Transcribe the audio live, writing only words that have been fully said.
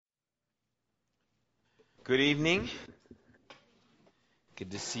Good evening.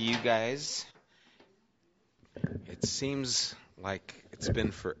 Good to see you guys. It seems like it's been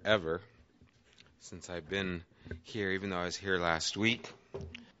forever since I've been here, even though I was here last week.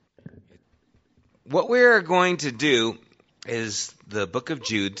 What we're going to do is the book of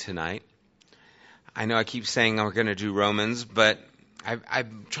Jude tonight. I know I keep saying we're going to do Romans, but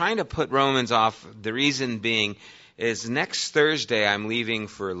I'm trying to put Romans off. The reason being is next Thursday I'm leaving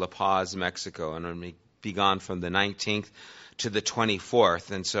for La Paz, Mexico, and I'm going to be gone from the 19th to the 24th,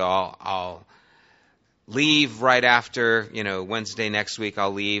 and so I'll leave right after, Wednesday next week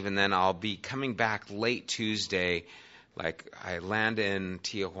I'll leave, and then I'll be coming back late Tuesday. Like, I land in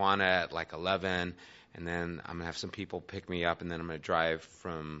Tijuana at like 11, and then I'm going to have some people pick me up, and then I'm going to drive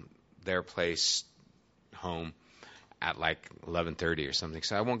from their place home at like 11:30 or something.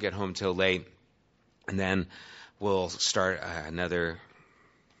 So I won't get home till late, and then we'll start another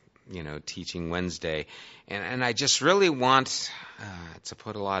teaching Wednesday. And I just really want to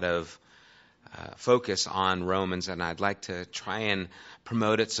put a lot of focus on Romans, and I'd like to try and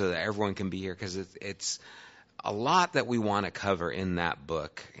promote it so that everyone can be here, because it's a lot that we want to cover in that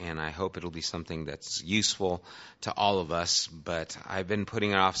book, and I hope it'll be something that's useful to all of us. But I've been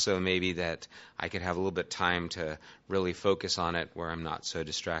putting it off so maybe that I could have a little bit of time to really focus on it, where I'm not so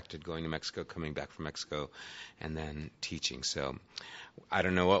distracted going to Mexico, coming back from Mexico, and then teaching. So I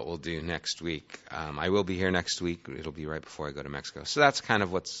don't know what we'll do next week. I will be here next week. It'll be right before I go to Mexico. So that's kind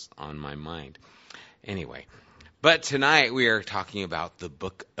of what's on my mind. Anyway, but tonight we are talking about the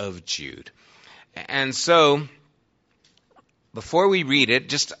book of Jude. And so, before we read it,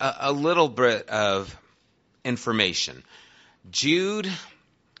 just a little bit of information. Jude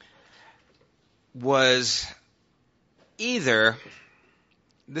was either,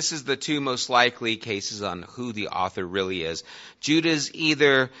 this is the two most likely cases on who the author really is. Jude is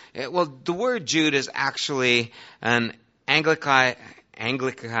either, the word Jude is actually an Anglicized,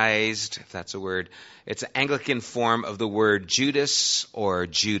 if that's a word, it's an Anglican form of the word Judas or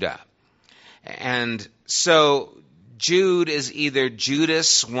Judah. And so Jude is either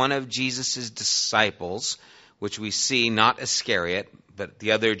Judas, one of Jesus' disciples, which we see not Iscariot, but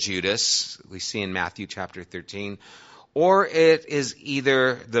the other Judas, we see in Matthew chapter 13, or it is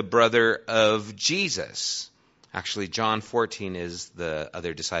either the brother of Jesus. Actually, John 14 is the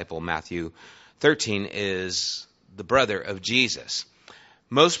other disciple. Matthew 13 is the brother of Jesus.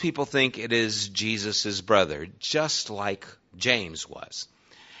 Most people think it is Jesus' brother, just like James was.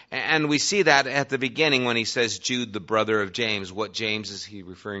 And we see that at the beginning when he says Jude, the brother of James. What James is he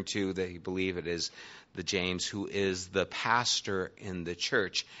referring to? That he believe it is the James who is the pastor in the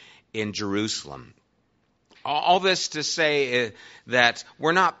church in Jerusalem. All this to say that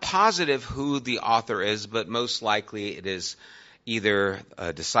we're not positive who the author is, but most likely it is either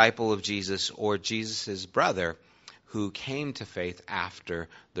a disciple of Jesus or Jesus' brother who came to faith after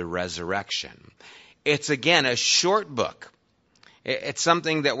the resurrection. It's, again, a short book. It's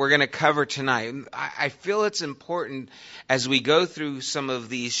something that we're going to cover tonight. I feel it's important as we go through some of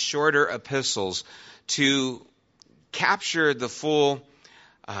these shorter epistles to capture the full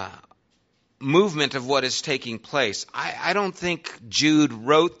movement of what is taking place. I don't think Jude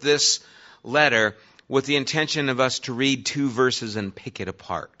wrote this letter with the intention of us to read two verses and pick it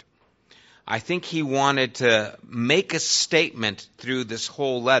apart. I think he wanted to make a statement through this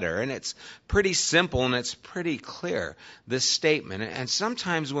whole letter, and it's pretty simple and it's pretty clear, this statement. And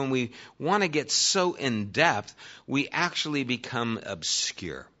sometimes when we want to get so in-depth, we actually become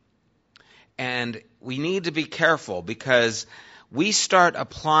obscure. And we need to be careful, because we start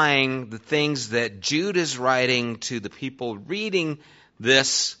applying the things that Jude is writing to the people reading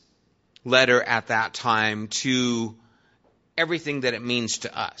this letter at that time to everything that it means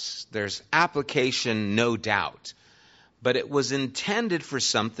to us. There's application, no doubt. But it was intended for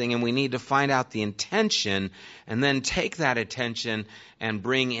something, and we need to find out the intention and then take that attention and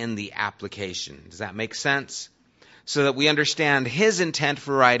bring in the application. Does that make sense? So that we understand his intent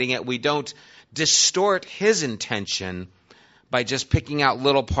for writing it. We don't distort his intention by just picking out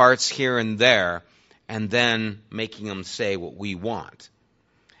little parts here and there and then making them say what we want.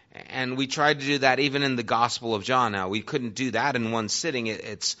 And we tried to do that even in the Gospel of John. Now, we couldn't do that in one sitting.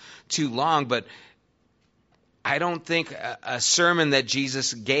 It's too long, but I don't think a sermon that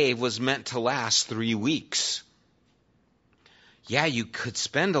Jesus gave was meant to last 3 weeks. Yeah, you could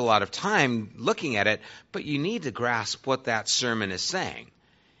spend a lot of time looking at it, but you need to grasp what that sermon is saying.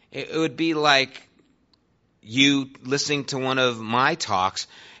 It would be like you listening to one of my talks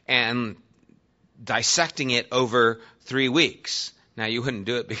and dissecting it over 3 weeks. Now, you wouldn't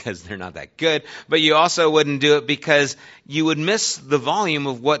do it because they're not that good, but you also wouldn't do it because you would miss the volume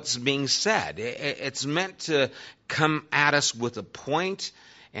of what's being said. It's meant to come at us with a point,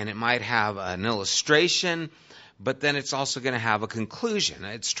 and it might have an illustration, but then it's also going to have a conclusion.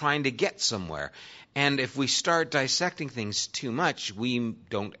 It's trying to get somewhere. And if we start dissecting things too much, we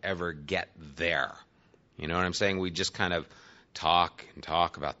don't ever get there. You know what I'm saying? We just kind of talk and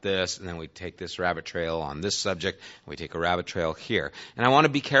talk about this, and then we take this rabbit trail on this subject, and we take a rabbit trail here. And I want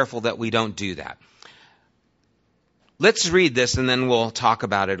to be careful that we don't do that. Let's read this, and then we'll talk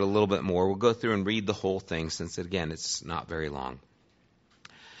about it a little bit more. We'll go through and read the whole thing, since, again, it's not very long.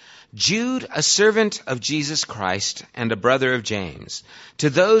 Jude, a servant of Jesus Christ and a brother of James, to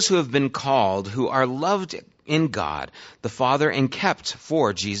those who have been called, who are loved in God, the Father, and kept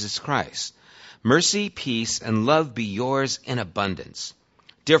for Jesus Christ. Mercy, peace, and love be yours in abundance.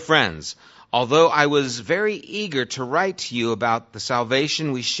 Dear friends, although I was very eager to write to you about the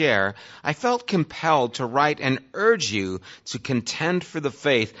salvation we share, I felt compelled to write and urge you to contend for the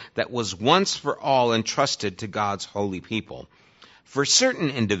faith that was once for all entrusted to God's holy people. For certain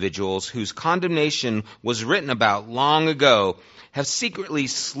individuals whose condemnation was written about long ago have secretly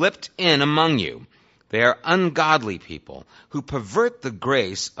slipped in among you. They are ungodly people who pervert the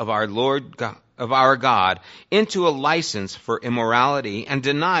grace of our God into a license for immorality and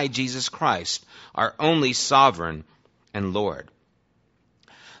deny Jesus Christ, our only sovereign and Lord.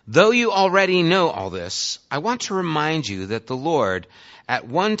 Though you already know all this, I want to remind you that the Lord at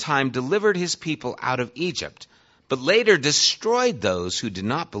one time delivered his people out of Egypt, but later destroyed those who did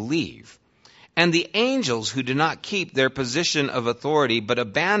not believe. And the angels who do not keep their position of authority but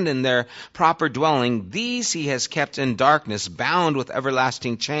abandon their proper dwelling, these he has kept in darkness, bound with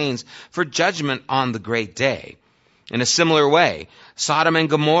everlasting chains for judgment on the great day. In a similar way, Sodom and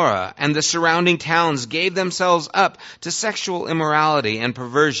Gomorrah and the surrounding towns gave themselves up to sexual immorality and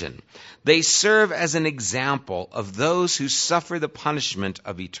perversion. They serve as an example of those who suffer the punishment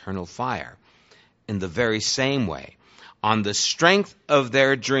of eternal fire. In the very same way, on the strength of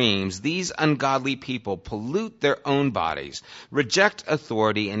their dreams, these ungodly people pollute their own bodies, reject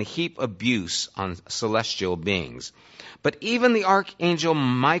authority, and heap abuse on celestial beings. But even the archangel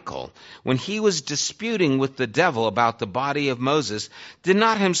Michael, when he was disputing with the devil about the body of Moses, did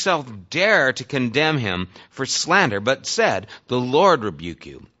not himself dare to condemn him for slander, but said, "The Lord rebuke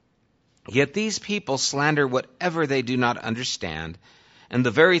you." Yet these people slander whatever they do not understand, and the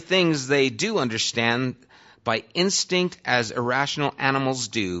very things they do understand by instinct as irrational animals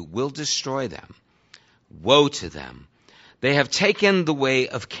do, will destroy them. Woe to them! They have taken the way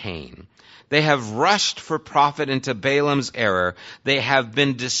of Cain. They have rushed for profit into Balaam's error. They have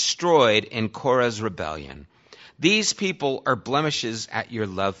been destroyed in Korah's rebellion. These people are blemishes at your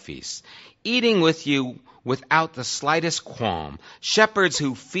love feasts, eating with you without the slightest qualm, shepherds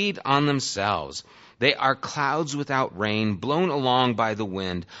who feed on themselves. They are clouds without rain, blown along by the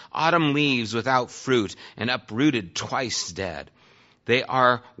wind, autumn leaves without fruit, and uprooted twice dead. They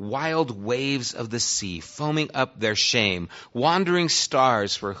are wild waves of the sea, foaming up their shame, wandering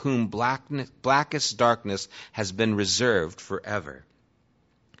stars for whom blackest darkness has been reserved forever.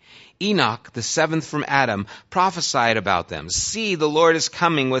 Enoch, the seventh from Adam, prophesied about them. See, the Lord is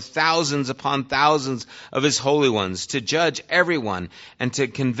coming with thousands upon thousands of his holy ones to judge everyone and to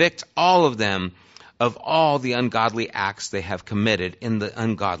convict all of them of all the ungodly acts they have committed in the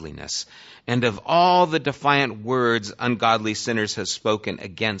ungodliness, and of all the defiant words ungodly sinners have spoken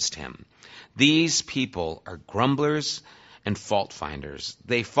against him. These people are grumblers and fault-finders.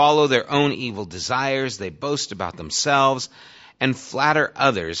 They follow their own evil desires, they boast about themselves, and flatter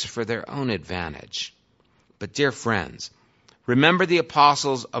others for their own advantage. But dear friends, remember the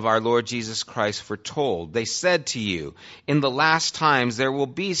apostles of our Lord Jesus Christ foretold. They said to you, in the last times there will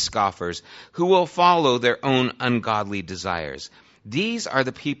be scoffers who will follow their own ungodly desires. These are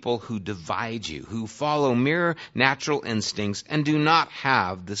the people who divide you, who follow mere natural instincts and do not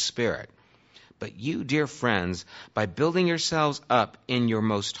have the Spirit. But you, dear friends, by building yourselves up in your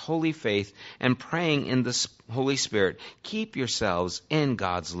most holy faith and praying in the Holy Spirit, keep yourselves in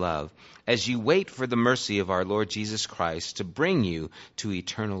God's love as you wait for the mercy of our Lord Jesus Christ to bring you to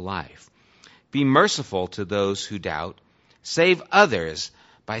eternal life. Be merciful to those who doubt. Save others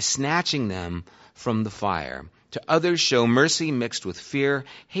by snatching them from the fire. To others show mercy mixed with fear,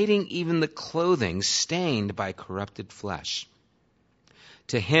 hating even the clothing stained by corrupted flesh.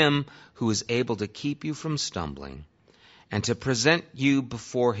 To him who is able to keep you from stumbling and to present you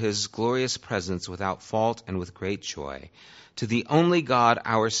before his glorious presence without fault and with great joy, to the only God,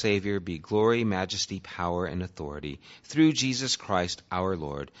 our Savior, be glory, majesty, power, and authority through Jesus Christ our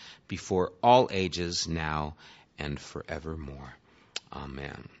Lord, before all ages, now and forevermore.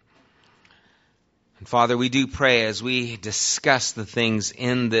 Amen. And Father, we do pray as we discuss the things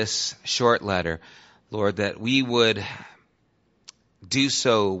in this short letter, Lord, that we would do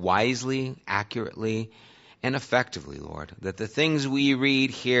so wisely, accurately, and effectively, Lord. That the things we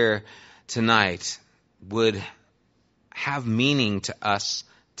read here tonight would have meaning to us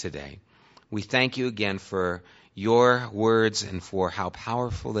today. We thank you again for your words and for how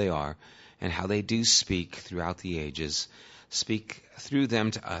powerful they are and how they do speak throughout the ages. Speak through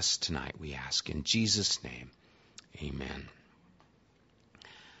them to us tonight, we ask. In Jesus' name, amen.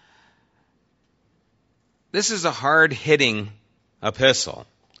 This is a hard-hitting epistle.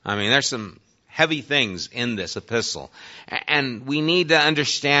 I mean, there's some heavy things in this epistle. And we need to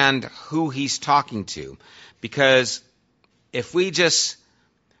understand who he's talking to. Because if we just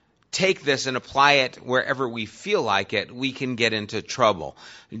take this and apply it wherever we feel like it, we can get into trouble.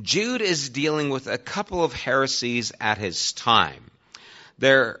 Jude is dealing with a couple of heresies at his time.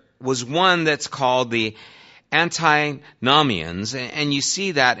 There was one that's called the Antinomians, and you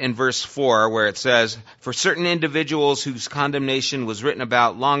see that in verse 4 where it says, "For certain individuals whose condemnation was written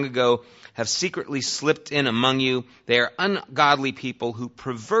about long ago have secretly slipped in among you. They are ungodly people who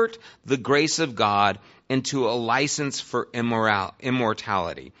pervert the grace of God into a license for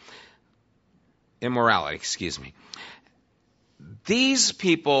immorality. These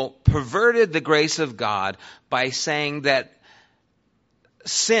people perverted the grace of God by saying that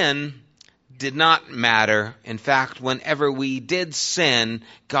sin did not matter. In fact, whenever we did sin,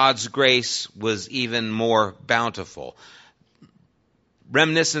 God's grace was even more bountiful.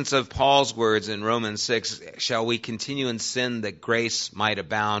 Reminiscence of Paul's words in Romans 6, "Shall we continue in sin that grace might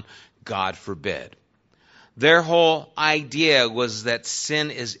abound? God forbid." Their whole idea was that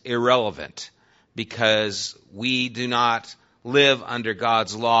sin is irrelevant because we do not live under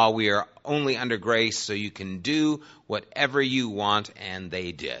God's law. We are only under grace, so you can do whatever you want, and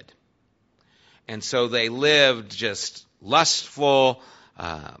they did. And so they lived just lustful,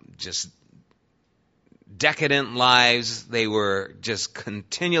 just decadent lives. They were just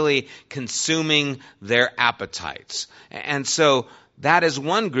continually consuming their appetites. And so that is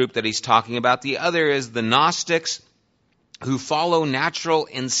one group that he's talking about. The other is the Gnostics, who follow natural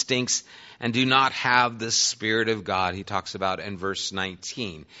instincts and do not have the Spirit of God, he talks about in verse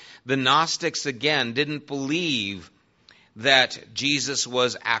 19. The Gnostics, again, didn't believe that Jesus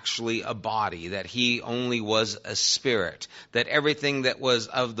was actually a body, that he only was a spirit, that everything that was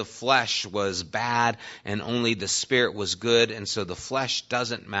of the flesh was bad and only the Spirit was good, and so the flesh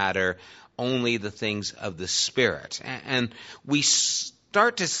doesn't matter, only the things of the Spirit. And we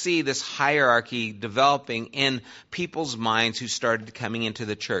start to see this hierarchy developing in people's minds who started coming into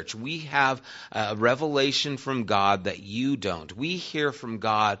the church. We have a revelation from God that you don't. We hear from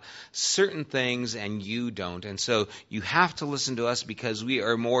God certain things and you don't. And so you have to listen to us because we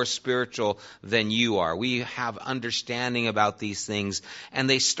are more spiritual than you are. We have understanding about these things. And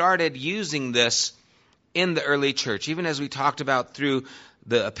they started using this in the early church, even as we talked about through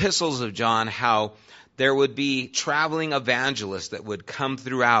the epistles of John, how there would be traveling evangelists that would come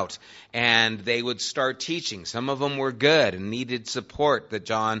throughout and they would start teaching. Some of them were good and needed support that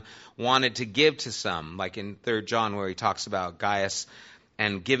John wanted to give to some, like in 3 John where he talks about Gaius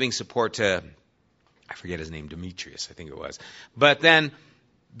and giving support to, I forget his name, Demetrius, I think it was. But then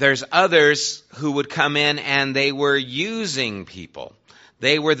there's others who would come in and they were using people.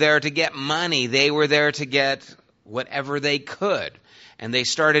 They were there to get money. They were there to get whatever they could. And they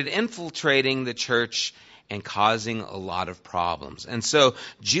started infiltrating the church and causing a lot of problems. And so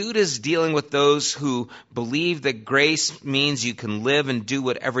Jude is dealing with those who believe that grace means you can live and do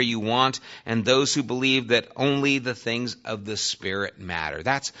whatever you want, and those who believe that only the things of the Spirit matter.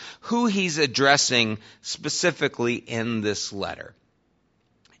 That's who he's addressing specifically in this letter.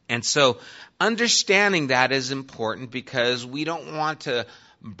 And so understanding that is important because we don't want to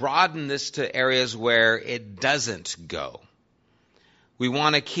broaden this to areas where it doesn't go. We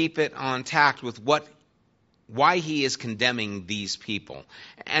want to keep it on tact with why he is condemning these people.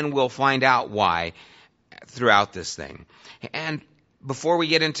 And we'll find out why throughout this thing. And before we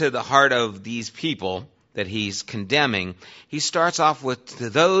get into the heart of these people that he's condemning, he starts off with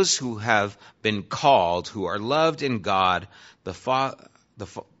those who have been called, who are loved in God who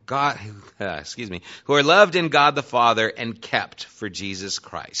are loved in God the Father and kept for Jesus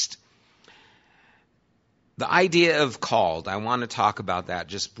Christ. The idea of called, I want to talk about that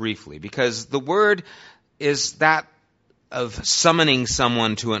just briefly, because the word is that of summoning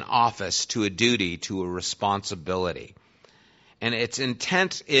someone to an office, to a duty, to a responsibility. And its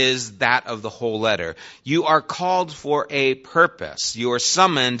intent is that of the whole letter. You are called for a purpose. You are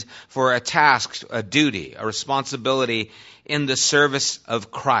summoned for a task, a duty, a responsibility in the service of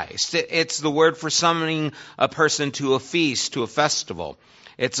Christ. It's the word for summoning a person to a feast, to a festival.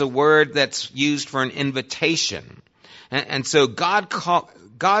 It's a word that's used for an invitation. And so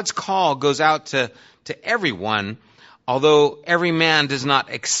God's call goes out to everyone, although every man does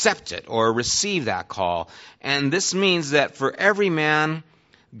not accept it or receive that call. And this means that for every man,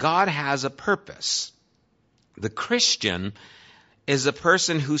 God has a purpose. The Christian is a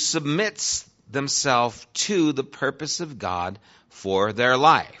person who submits themselves to the purpose of God for their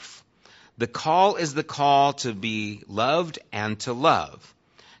life. The call is the call to be loved and to love.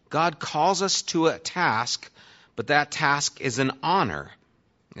 God calls us to a task, but that task is an honor.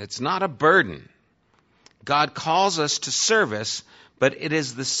 It's not a burden. God calls us to service, but it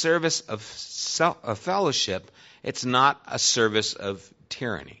is the service of fellowship. It's not a service of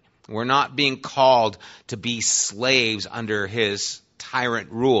tyranny. We're not being called to be slaves under his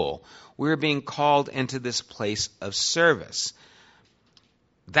tyrant rule. We're being called into this place of service.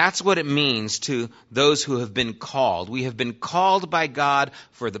 That's what it means to those who have been called. We have been called by God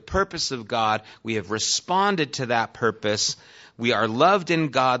for the purpose of God. We have responded to that purpose. We are loved in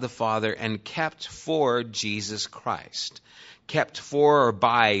God the Father and kept for Jesus Christ. Kept for or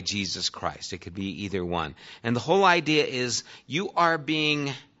by Jesus Christ. It could be either one. And the whole idea is you are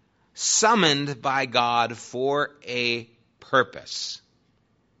being summoned by God for a purpose.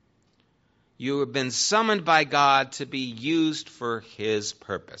 You have been summoned by God to be used for his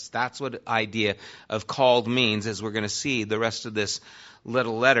purpose. That's what the idea of called means. As we're going to see the rest of this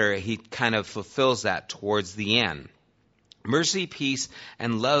little letter, he kind of fulfills that towards the end. Mercy, peace,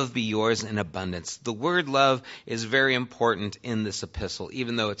 and love be yours in abundance. The word love is very important in this epistle,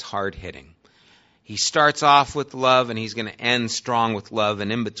 even though it's hard-hitting. He starts off with love, and he's going to end strong with love,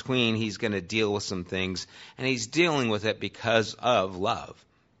 and in between, he's going to deal with some things, and he's dealing with it because of love,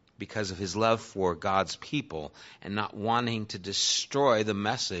 because of his love for God's people, and not wanting to destroy the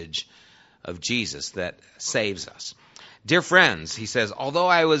message of Jesus that saves us. Dear friends, he says, although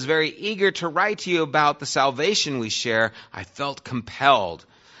I was very eager to write to you about the salvation we share, I felt compelled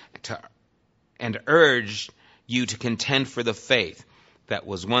and urged you to contend for the faith that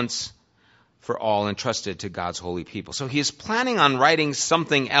was once for all entrusted to God's holy people. So he is planning on writing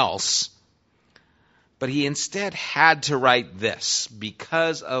something else, but he instead had to write this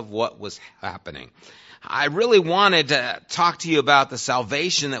because of what was happening. I really wanted to talk to you about the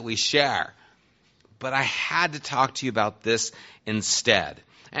salvation that we share, but I had to talk to you about this instead.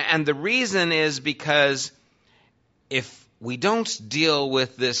 And the reason is because if we don't deal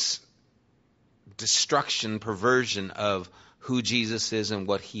with this destruction, perversion of who Jesus is and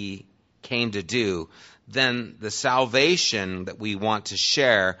what he came to do, then the salvation that we want to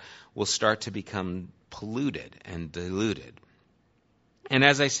share will start to become polluted and diluted. And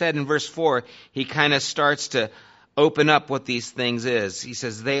as I said in verse 4, he kind of starts to open up what these things is. He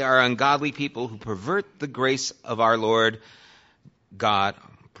says, they are ungodly people who pervert the grace of our Lord God,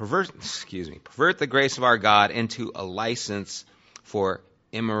 pervert the grace of our God into a license for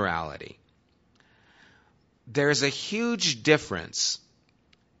immorality. There's a huge difference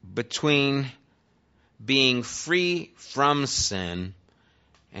between being free from sin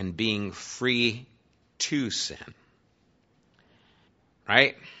and being free to sin.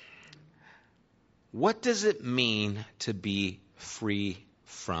 Right? What does it mean to be free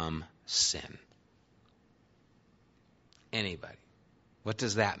from sin? Anybody? What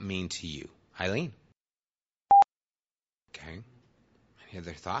does that mean to you? Eileen? Okay. Any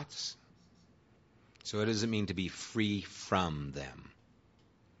other thoughts? So what does it mean to be free from them?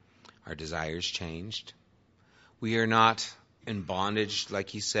 Our desires changed. We are not in bondage, like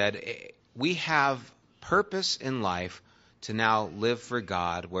he said. We have purpose in life to now live for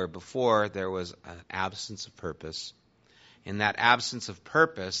God, where before there was an absence of purpose. In that absence of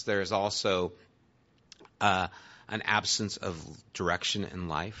purpose, there is also an absence of direction in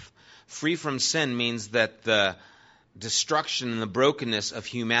life. Free from sin means that the destruction and the brokenness of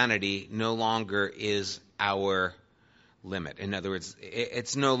humanity no longer is our limit. In other words,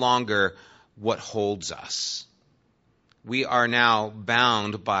 it's no longer what holds us. We are now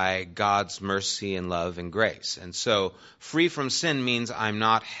bound by God's mercy and love and grace. And so free from sin means I'm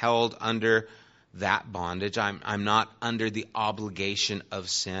not held under that bondage. I'm not under the obligation of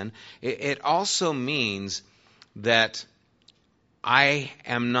sin. It also means that I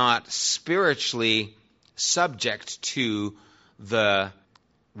am not spiritually subject to the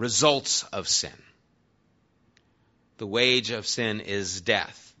results of sin. The wage of sin is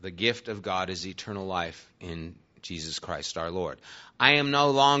death. The gift of God is eternal life in Jesus Christ our Lord. I am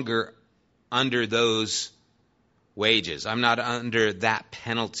no longer under those wages. I'm not under that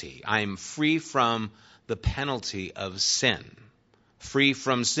penalty. I am free from the penalty of sin. Free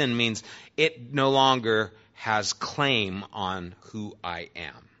from sin means it no longer has claim on who I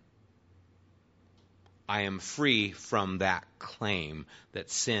am. I am free from that claim that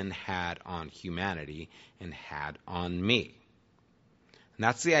sin had on humanity and had on me. And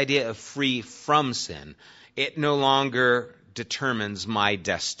that's the idea of free from sin. It no longer determines my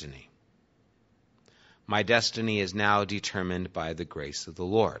destiny. My destiny is now determined by the grace of the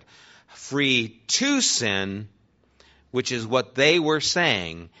Lord. Free to sin, which is what they were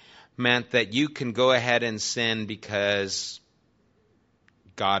saying, meant that you can go ahead and sin because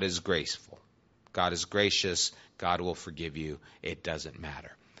God is graceful. God is gracious. God will forgive you. It doesn't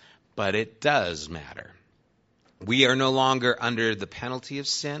matter. But it does matter. We are no longer under the penalty of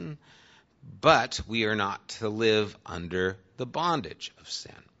sin, but we are not to live under the bondage of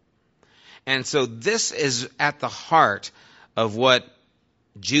sin. And so this is at the heart of what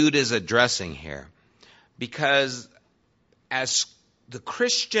Jude is addressing here. Because as the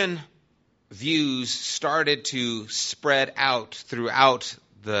Christian views started to spread out throughout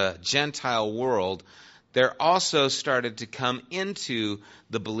the Gentile world, there also started to come into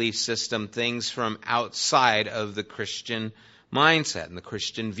the belief system things from outside of the Christian mindset and the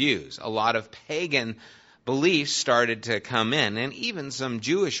Christian views. A lot of pagan beliefs started to come in, and even some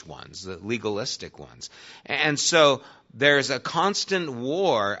Jewish ones, the legalistic ones. And so there's a constant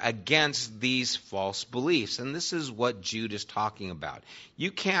war against these false beliefs, and this is what Jude is talking about.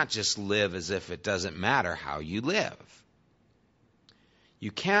 You can't just live as if it doesn't matter how you live. You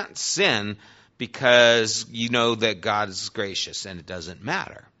can't sin because you know that God is gracious and it doesn't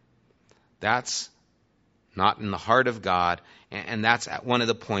matter. That's not in the heart of God, and that's one of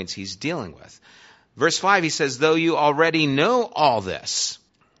the points he's dealing with. Verse 5, he says, though you already know all this.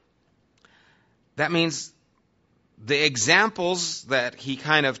 That means the examples that he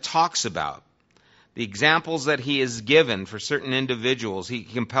kind of talks about, the examples that he has given for certain individuals, he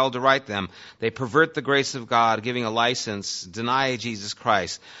compelled to write them. They pervert the grace of God, giving a license, deny Jesus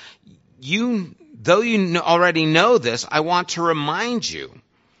Christ. Though you already know this, I want to remind you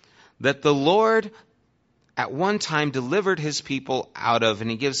that the Lord at one time delivered his people out of, and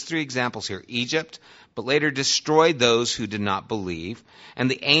he gives three examples here, Egypt, but later destroyed those who did not believe,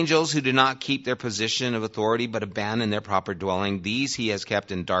 and the angels who did not keep their position of authority but abandoned their proper dwelling. These he has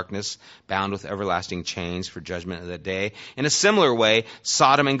kept in darkness, bound with everlasting chains for judgment of the day. In a similar way,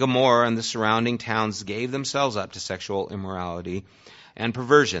 Sodom and Gomorrah and the surrounding towns gave themselves up to sexual immorality and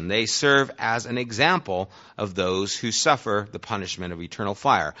perversion. They serve as an example of those who suffer the punishment of eternal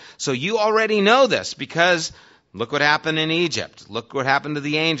fire. So you already know this because look what happened in Egypt. Look what happened to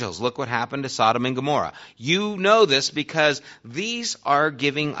the angels. Look what happened to Sodom and Gomorrah. You know this because these are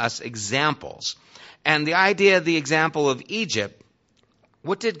giving us examples. And the idea of the example of Egypt,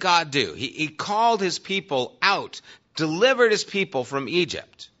 what did God do? He called his people out, delivered his people from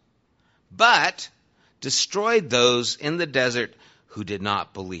Egypt, but destroyed those in the desert who did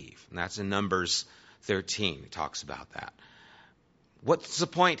not believe. And that's in Numbers 13. It talks about that. What's the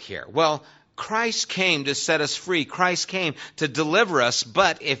point here? Well, Christ came to set us free. Christ came to deliver us.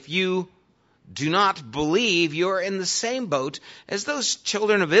 But if you do not believe, you're in the same boat as those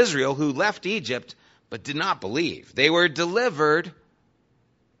children of Israel who left Egypt but did not believe. They were delivered,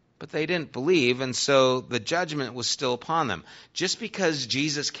 but they didn't believe, and so the judgment was still upon them. Just because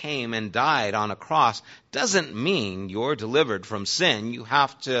Jesus came and died on a cross doesn't mean you're delivered from sin. You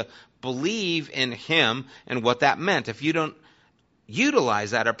have to believe in him and what that meant. If you don't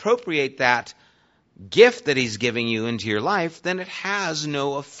utilize that, appropriate that gift that he's giving you into your life, then it has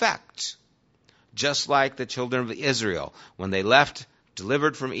no effect. Just like the children of Israel, when they left,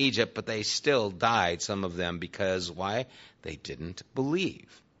 delivered from Egypt, but they still died, some of them, because why? They didn't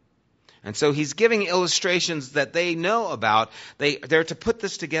believe. And so he's giving illustrations that they know about. They're to put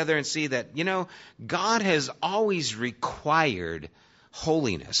this together and see that, God has always required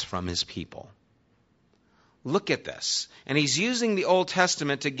holiness from his people. Look at this. And he's using the Old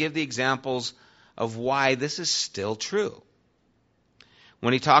Testament to give the examples of why this is still true.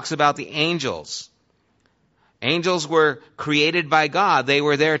 When he talks about the angels, angels were created by God. They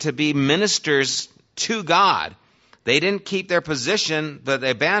were there to be ministers to God. They didn't keep their position, but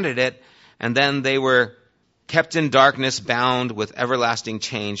they abandoned it. And then they were kept in darkness, bound with everlasting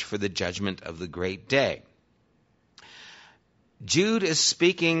change for the judgment of the great day. Jude is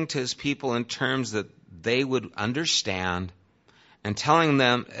speaking to his people in terms that they would understand and telling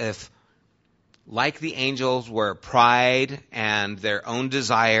them if, like the angels, where pride and their own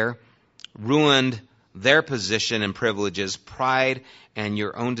desire ruined their position and privileges, pride and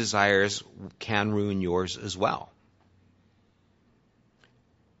your own desires can ruin yours as well.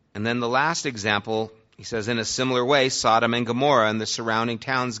 And then the last example, he says, in a similar way, Sodom and Gomorrah and the surrounding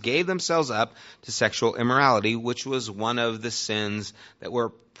towns gave themselves up to sexual immorality, which was one of the sins that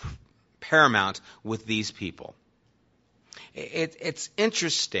were paramount with these people. It's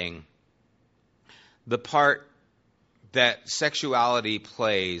interesting the part that sexuality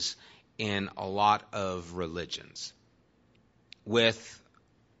plays in a lot of religions. With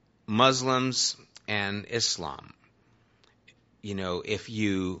Muslims and Islam, if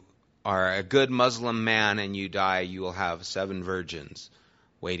you are a good Muslim man and you die, you will have 7 virgins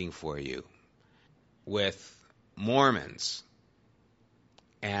waiting for you. With Mormons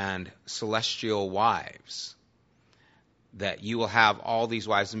and celestial wives, that you will have all these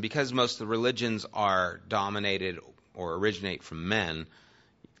wives. And because most of the religions are dominated or originate from men,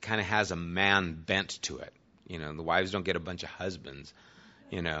 it kind of has a man bent to it. The wives don't get a bunch of husbands.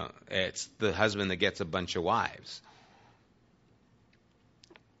 It's the husband that gets a bunch of wives.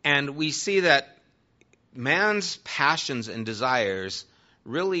 And we see that man's passions and desires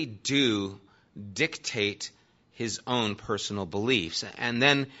really do dictate his own personal beliefs. And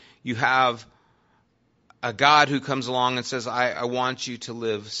then you have a God who comes along and says, I want you to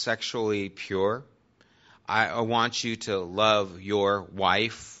live sexually pure. I want you to love your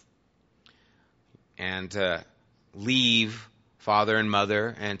wife and to leave father and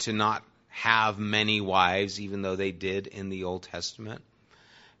mother and to not have many wives, even though they did in the Old Testament.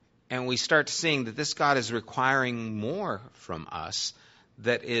 And we start seeing that this God is requiring more from us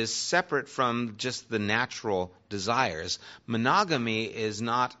that is separate from just the natural desires. Monogamy is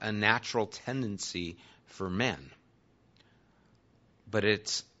not a natural tendency for men, but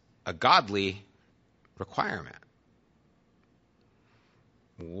it's a godly requirement.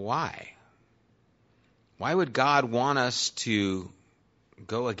 Why? Why would God want us to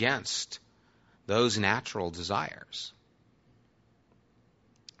go against those natural desires?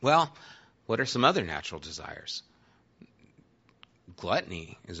 Well, what are some other natural desires?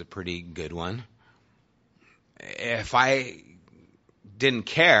 Gluttony is a pretty good one. If I didn't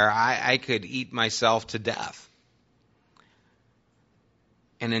care, I could eat myself to death.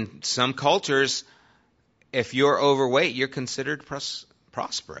 And in some cultures, if you're overweight, you're considered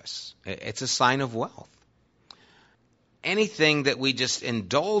prosperous. It's a sign of wealth. Anything that we just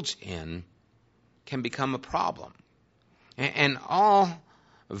indulge in can become a problem. And all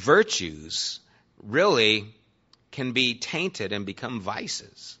virtues really can be tainted and become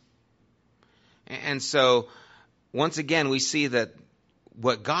vices. And so, once again, we see that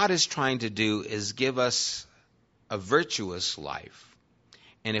what God is trying to do is give us a virtuous life.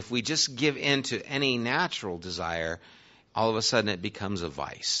 And if we just give in to any natural desire, all of a sudden it becomes a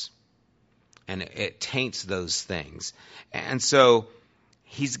vice. And it taints those things. And so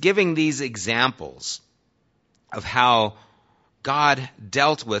he's giving these examples of how God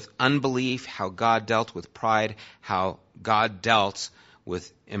dealt with unbelief, how God dealt with pride, how God dealt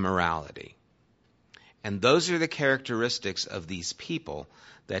with immorality. And those are the characteristics of these people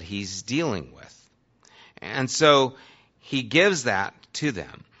that he's dealing with. And so he gives that to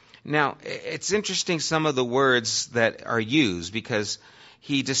them. Now, it's interesting some of the words that are used, because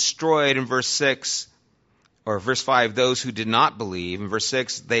he destroyed in verse 6 or verse 5 those who did not believe. In verse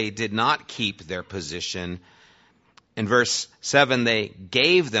 6, they did not keep their position. In verse 7, they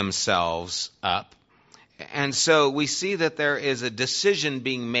gave themselves up. And so we see that there is a decision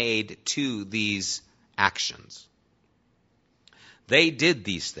being made to these actions. They did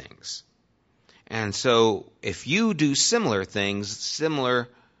these things. And so if you do similar things, similar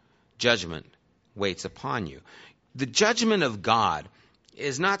judgment waits upon you. The judgment of God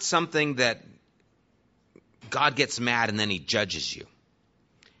is not something that God gets mad and then he judges you.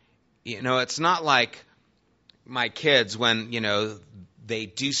 It's not like my kids when, they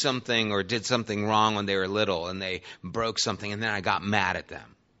do something or did something wrong when they were little and they broke something and then I got mad at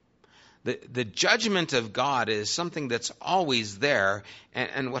them. The judgment of God is something that's always there.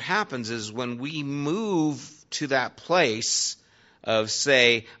 And what happens is when we move to that place of,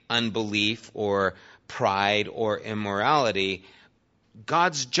 say, unbelief or pride or immorality,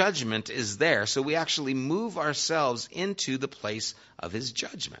 God's judgment is there. So we actually move ourselves into the place of his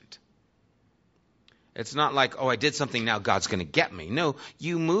judgment. It's not like, I did something, now God's going to get me. No,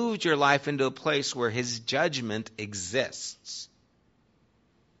 you moved your life into a place where his judgment exists.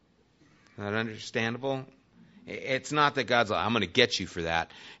 Is that understandable? It's not that God's like, I'm going to get you for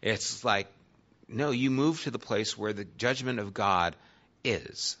that. It's like, no, you move to the place where the judgment of God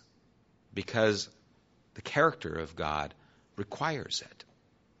is, because the character of God requires it.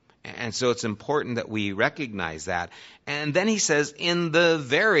 And so it's important that we recognize that. And then he says, in the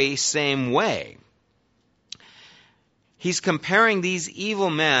very same way. He's comparing these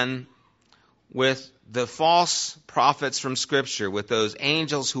evil men with the false prophets from Scripture, with those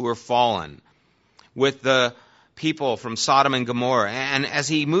angels who were fallen, with the people from Sodom and Gomorrah. And as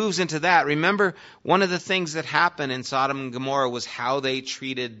he moves into that, remember, one of the things that happened in Sodom and Gomorrah was how they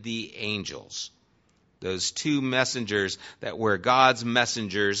treated the angels. Those two messengers that were God's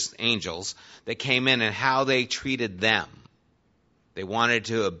messengers, angels, that came in, and how they treated them. They wanted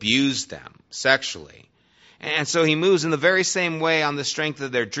to abuse them sexually. And so he moves in the very same way on the strength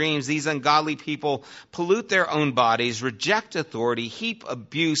of their dreams. These ungodly people pollute their own bodies, reject authority, heap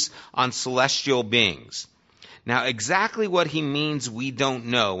abuse on celestial beings. Now, exactly what he means we don't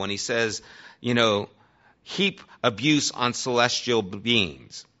know when he says, heap abuse on celestial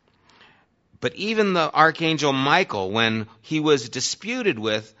beings. But even the archangel Michael, when he was disputed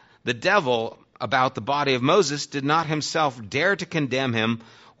with the devil about the body of Moses, did not himself dare to condemn him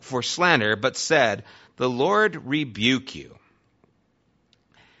for slander, but said, "The Lord rebuke you."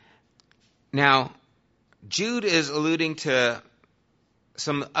 Now, Jude is alluding to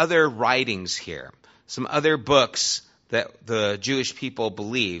some other writings here, some other books that the Jewish people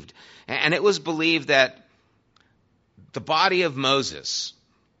believed. And it was believed that the body of Moses,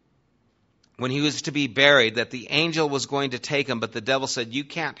 when he was to be buried, that the angel was going to take him, but the devil said, "You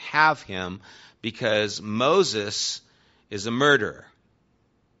can't have him because Moses is a murderer.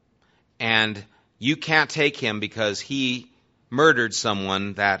 And you can't take him because he murdered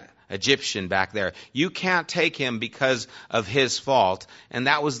someone, that Egyptian back there. You can't take him because of his fault." And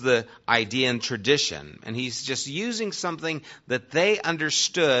that was the idea and tradition. And he's just using something that they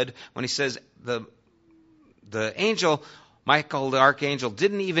understood when he says the angel, Michael, the archangel,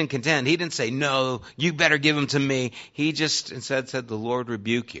 didn't even contend. He didn't say, "No, you better give him to me." He just instead said, "The Lord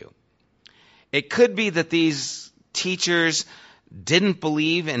rebuke you." It could be that these teachers didn't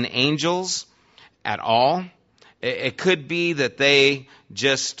believe in angels at all. It could be that they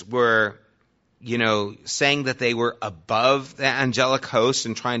just were, saying that they were above the angelic host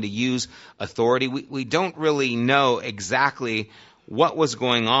and trying to use authority. We don't really know exactly what was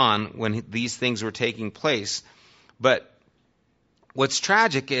going on when these things were taking place. But what's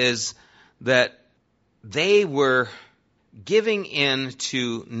tragic is that they were giving in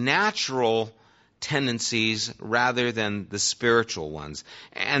to natural tendencies rather than the spiritual ones.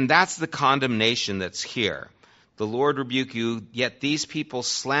 And that's the condemnation that's here. "The Lord rebuke you, yet these people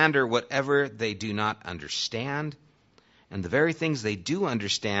slander whatever they do not understand, and the very things they do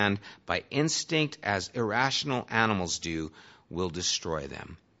understand by instinct as irrational animals do will destroy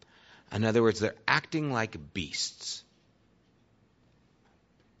them." In other words, they're acting like beasts.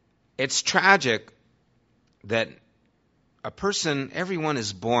 It's tragic that everyone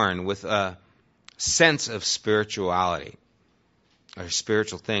is born with a sense of spirituality or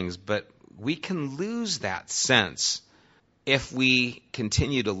spiritual things, but we can lose that sense if we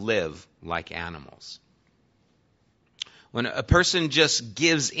continue to live like animals. When a person just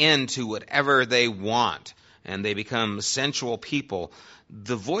gives in to whatever they want and they become sensual people,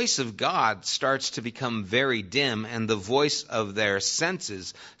 the voice of God starts to become very dim, and the voice of their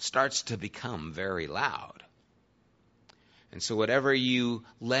senses starts to become very loud. And so whatever you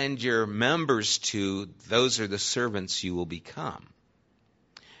lend your members to, those are the servants you will become.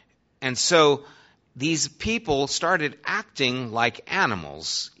 And so these people started acting like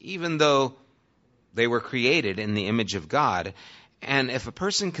animals, even though they were created in the image of God. And if a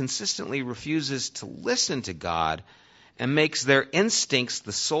person consistently refuses to listen to God and makes their instincts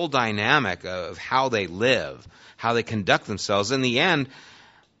the sole dynamic of how they live, how they conduct themselves, in the end,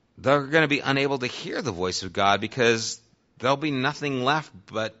 they're going to be unable to hear the voice of God because there'll be nothing left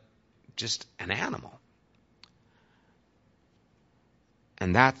but just an animal.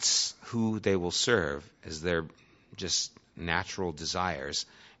 And that's who they will serve, is their just natural desires.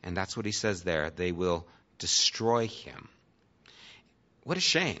 And that's what he says there. They will destroy him. What a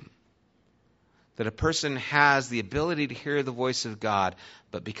shame that a person has the ability to hear the voice of God,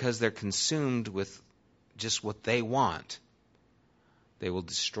 but because they're consumed with just what they want, they will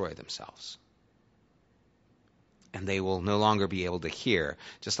destroy themselves. And they will no longer be able to hear.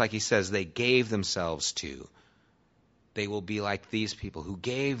 Just like he says, they gave themselves to. They will be like these people who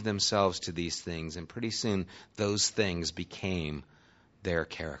gave themselves to these things, and pretty soon those things became their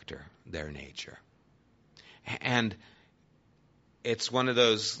character, their nature. And it's one of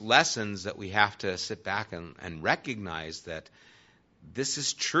those lessons that we have to sit back and recognize that this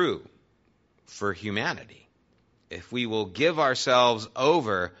is true for humanity. If we will give ourselves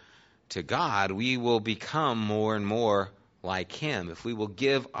over to God, we will become more and more like him, if we will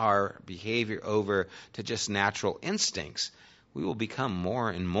give our behavior over to just natural instincts, we will become more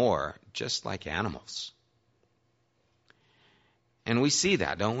and more just like animals. And we see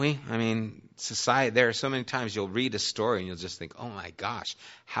that, don't we? I mean, society, there are so many times you'll read a story and you'll just think, oh my gosh,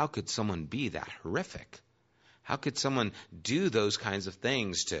 how could someone be that horrific? How could someone do those kinds of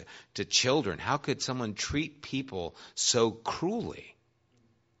things to children? How could someone treat people so cruelly?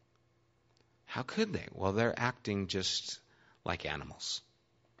 How could they? Well, they're acting just like animals.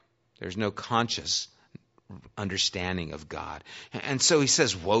 There's no conscious understanding of God. And so he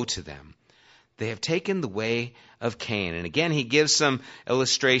says, woe to them. They have taken the way of Cain. And again, he gives some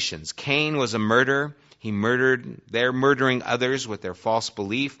illustrations. Cain was a murderer. They're murdering others with their false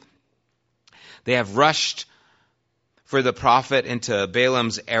belief. They have rushed for the prophet into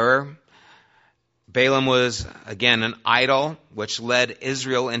Balaam's error. Balaam was, again, an idol, which led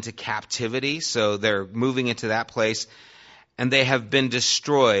Israel into captivity. So they're moving into that place. And they have been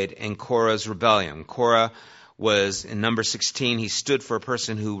destroyed in Korah's rebellion. Korah was, in number 16, he stood for a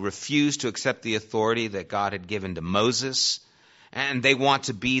person who refused to accept the authority that God had given to Moses. And they want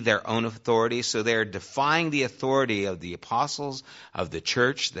to be their own authority, so they're defying the authority of the apostles, of the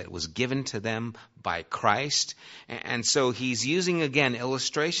church that was given to them by Christ. And so he's using, again,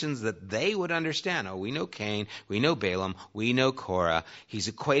 illustrations that they would understand. Oh, we know Cain, we know Balaam, we know Korah. He's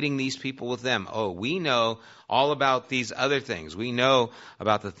equating these people with them. Oh, we know all about these other things. We know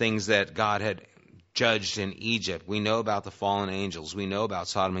about the things that God had judged in Egypt. We know about the fallen angels. We know about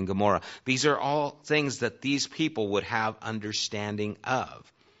Sodom and Gomorrah. These are all things that these people would have understanding of.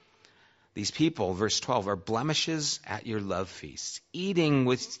 These people, verse 12, are blemishes at your love feasts, eating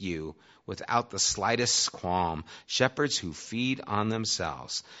with you without the slightest qualm, shepherds who feed on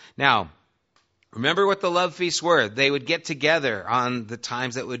themselves. Now, remember what the love feasts were. They would get together on the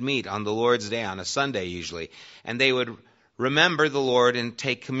times that would meet, on the Lord's Day, on a Sunday usually, and they would remember the Lord and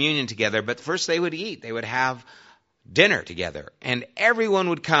take communion together. But first they would eat. They would have dinner together. And everyone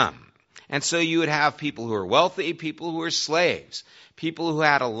would come. And so you would have people who were wealthy, people who were slaves, people who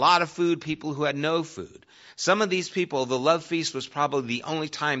had a lot of food, people who had no food. Some of these people, the love feast was probably the only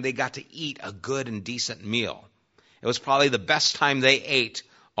time they got to eat a good and decent meal. It was probably the best time they ate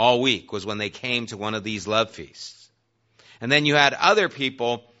all week was when they came to one of these love feasts. And then you had other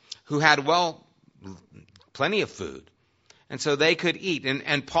people who had, plenty of food. And so they could eat.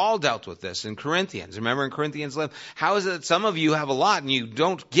 And Paul dealt with this in Corinthians. Remember in Corinthians 11, how is it that some of you have a lot and you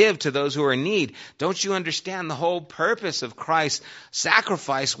don't give to those who are in need? Don't you understand the whole purpose of Christ's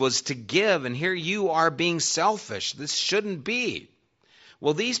sacrifice was to give, and here you are being selfish. This shouldn't be.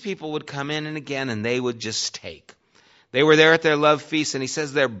 Well, these people would come in and again, and they would just take. They were there at their love feast, and he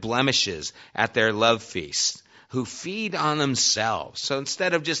says they're blemishes at their love feast, who feed on themselves. So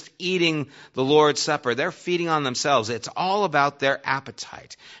instead of just eating the Lord's Supper, they're feeding on themselves. It's all about their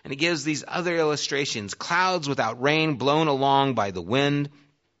appetite. And he gives these other illustrations. Clouds without rain blown along by the wind.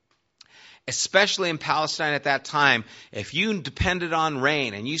 Especially in Palestine at that time, if you depended on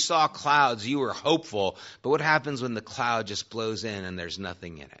rain and you saw clouds, you were hopeful. But what happens when the cloud just blows in and there's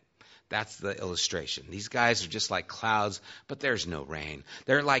nothing in it? That's the illustration. These guys are just like clouds, but there's no rain.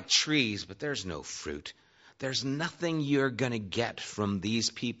 They're like trees, but there's no fruit. There's nothing you're going to get from these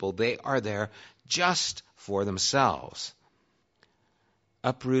people. They are there just for themselves.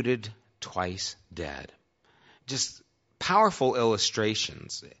 Uprooted, twice dead. Just powerful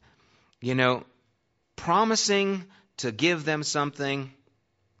illustrations. Promising to give them something,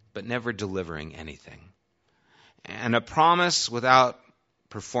 but never delivering anything. And a promise without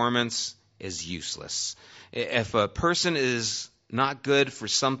performance is useless. If a person is not good for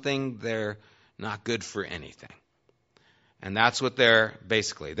something, they're not good for anything. And that's what they're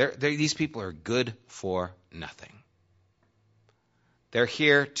basically. These people are good for nothing. They're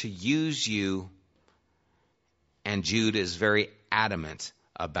here to use you, and Jude is very adamant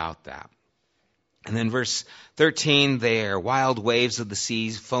about that. And then verse 13, they are wild waves of the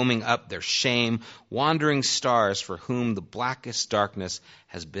seas, foaming up their shame, wandering stars for whom the blackest darkness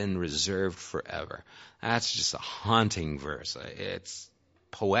has been reserved forever. That's just a haunting verse. It's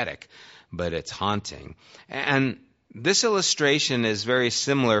poetic, but it's haunting. And this illustration is very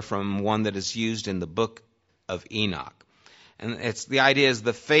similar from one that is used in the book of Enoch. And the idea is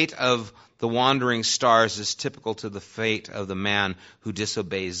the fate of the wandering stars is typical to the fate of the man who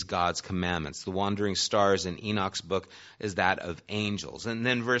disobeys God's commandments. The wandering stars in Enoch's book is that of angels. And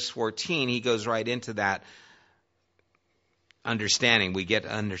then verse 14, he goes right into that understanding. We get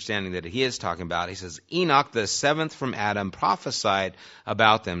understanding that he is talking about. He says, Enoch, the seventh from Adam, prophesied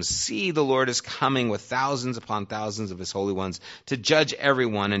about them. See, the Lord is coming with thousands upon thousands of his holy ones to judge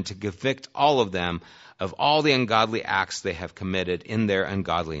everyone and to convict all of them of all the ungodly acts they have committed in their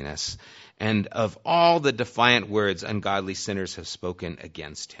ungodliness, and of all the defiant words ungodly sinners have spoken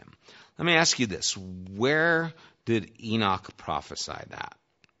against him. Let me ask you this. Where did Enoch prophesy that?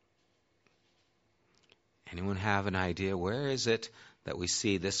 Anyone have an idea? Where is it that we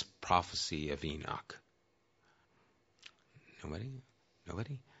see this prophecy of Enoch? Nobody?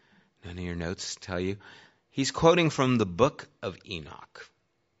 Nobody? None of your notes tell you? He's quoting from the book of Enoch.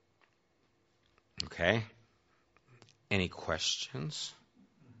 Okay? Any questions?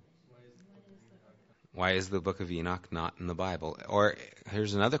 Why is the book of Enoch not in the Bible? Or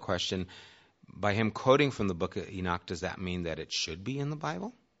here's another question. By him quoting from the book of Enoch, does that mean that it should be in the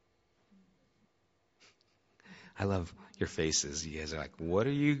Bible? I love your faces. You guys are like, what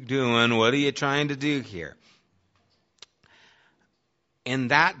are you doing? What are you trying to do here? In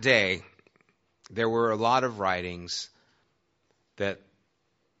that day, there were a lot of writings that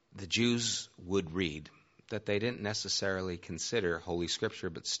the Jews would read that they didn't necessarily consider Holy Scripture,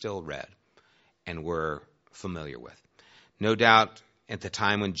 but still read and were familiar with. No doubt at the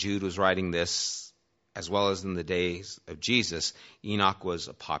time when Jude was writing this, as well as in the days of Jesus, Enoch was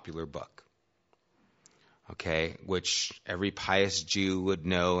a popular book, okay, which every pious Jew would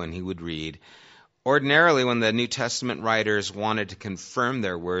know and he would read. Ordinarily, when the New Testament writers wanted to confirm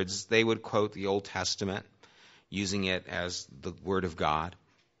their words, they would quote the Old Testament, using it as the Word of God,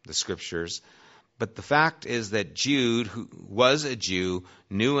 the Scriptures. But the fact is that Jude, who was a Jew,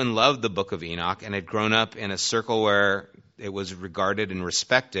 knew and loved the book of Enoch and had grown up in a circle where it was regarded and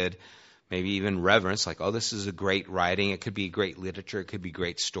respected, maybe even reverenced, like, oh, this is a great writing. It could be great literature. It could be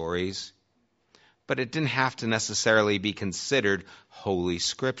great stories. But it didn't have to necessarily be considered Holy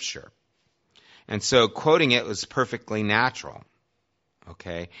Scripture. And so quoting it was perfectly natural.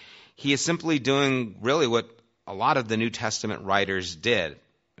 Okay? He is simply doing really what a lot of the New Testament writers did,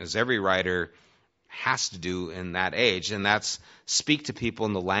 as every writer has to do in that age, and that's speak to people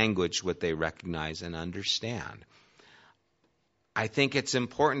in the language what they recognize and understand. I think it's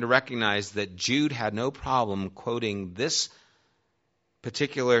important to recognize that Jude had no problem quoting this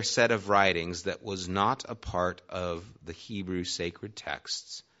particular set of writings that was not a part of the Hebrew sacred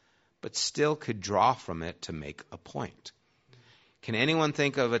texts, but still could draw from it to make a point. Can anyone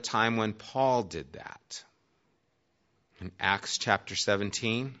think of a time when Paul did that? In Acts chapter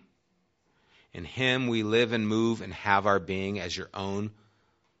 17, in him we live and move and have our being, as your own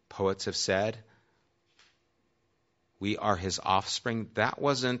poets have said. We are his offspring. That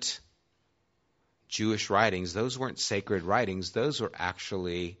wasn't Jewish writings. Those weren't sacred writings. Those were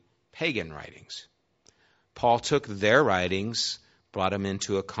actually pagan writings. Paul took their writings, brought them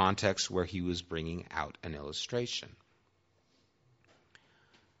into a context where he was bringing out an illustration.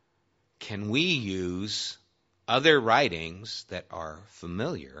 Can we use other writings that are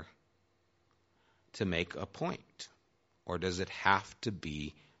familiar to make a point? Or does it have to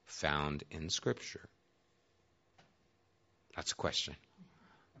be found in Scripture? That's a question.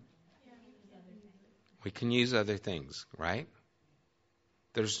 We can use other things, right?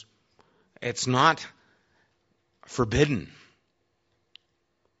 It's not forbidden.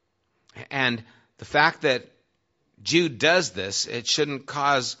 And the fact that Jude does this, it shouldn't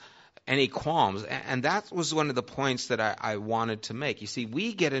cause any qualms. And that was one of the points that I wanted to make. You see,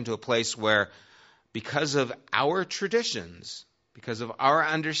 we get into a place where, because of our traditions, because of our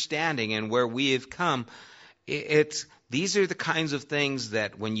understanding and where we have come, these are the kinds of things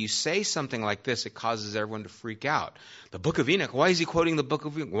that when you say something like this, it causes everyone to freak out. The book of Enoch, why is he quoting the book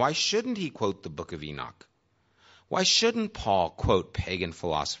of Enoch? Why shouldn't he quote the book of Enoch? Why shouldn't Paul quote pagan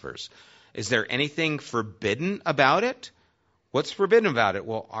philosophers? Is there anything forbidden about it? What's forbidden about it?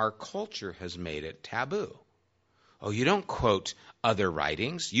 Well, our culture has made it taboo. Oh, you don't quote other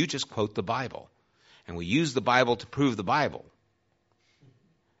writings. You just quote the Bible. And we use the Bible to prove the Bible.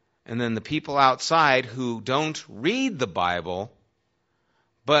 And then the people outside who don't read the Bible,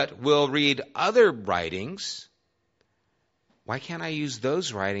 but will read other writings, why can't I use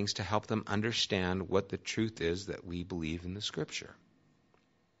those writings to help them understand what the truth is that we believe in the Scripture?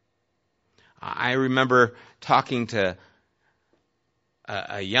 I remember talking to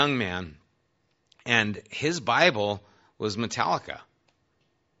a young man, and his Bible was Metallica.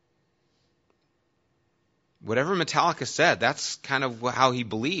 Whatever Metallica said, that's kind of how he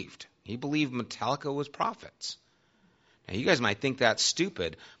believed. He believed Metallica was prophets. Now, you guys might think that's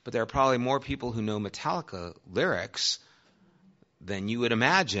stupid, but there are probably more people who know Metallica lyrics than you would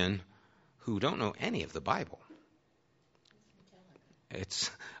imagine who don't know any of the Bible.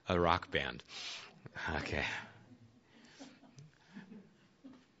 It's a rock band. Okay.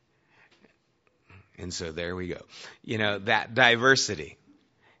 And so there we go. You know, that diversity.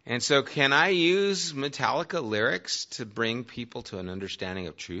 And so can I use Metallica lyrics to bring people to an understanding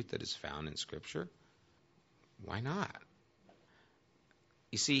of truth that is found in Scripture? Why not?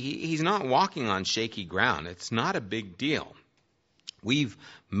 You see, he's not walking on shaky ground. It's not a big deal. We've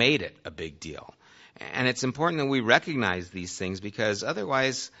made it a big deal. And it's important that we recognize these things, because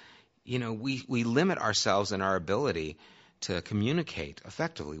otherwise, we limit ourselves in our ability to communicate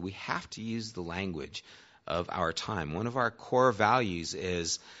effectively. We have to use the language of our time. One of our core values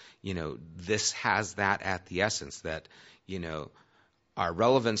is, this has that at the essence, that, our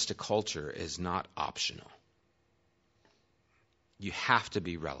relevance to culture is not optional. You have to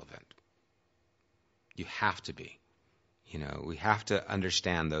be relevant. You have to be. We have to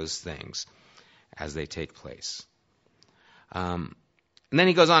understand those things as they take place. And then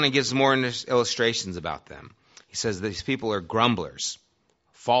he goes on and gives more illustrations about them. He says these people are grumblers,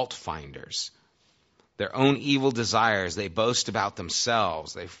 fault finders, their own evil desires. They boast about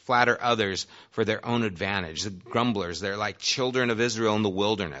themselves. They flatter others for their own advantage. The grumblers, they're like children of Israel in the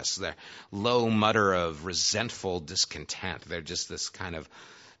wilderness. They're low mutter of resentful discontent. They're just this kind of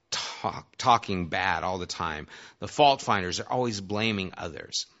talking bad all the time. The fault finders are always blaming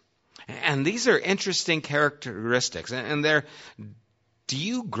others. And these are interesting characteristics. And do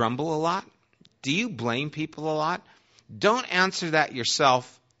you grumble a lot? Do you blame people a lot? Don't answer that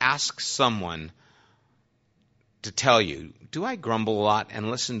yourself. Ask someone to tell you, do I grumble a lot? And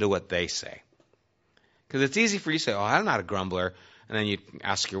listen to what they say. Because it's easy for you to say, I'm not a grumbler. And then you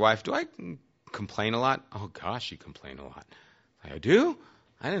ask your wife, do I complain a lot? Oh, gosh, you complain a lot. I do?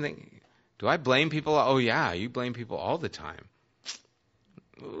 I didn't think. Do I blame people? Oh, yeah, you blame people all the time.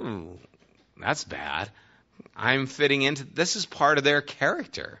 Ooh, that's bad. I'm fitting into, this is part of their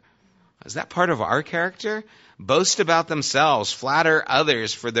character. Is that part of our character? Boast about themselves, flatter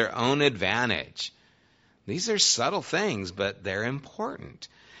others for their own advantage. These are subtle things, but they're important.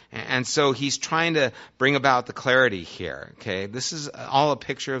 And so he's trying to bring about the clarity here. Okay, this is all a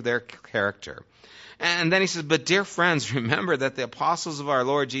picture of their character. And then he says, but dear friends, remember that the apostles of our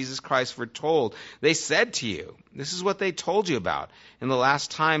Lord Jesus Christ foretold. They said to you, this is what they told you about. In the last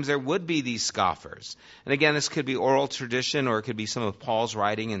times there would be these scoffers. And again, this could be oral tradition, or it could be some of Paul's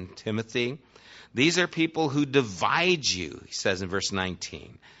writing in Timothy. These are people who divide you, he says in verse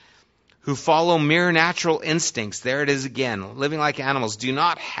 19, who follow mere natural instincts. There it is again, living like animals, do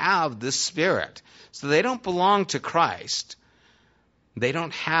not have the Spirit. So they don't belong to Christ. They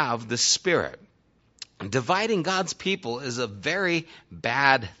don't have the Spirit. Dividing God's people is a very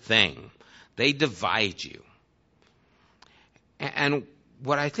bad thing. They divide you. And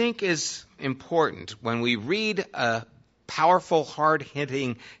what I think is important when we read a powerful,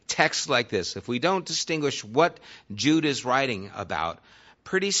 hard-hitting text like this, if we don't distinguish what Jude is writing about,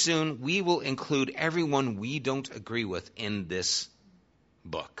 pretty soon we will include everyone we don't agree with in this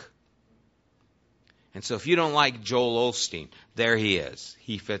book. And so if you don't like Joel Osteen, there he is.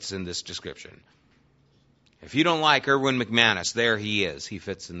 He fits in this description. If you don't like Erwin McManus, there he is. He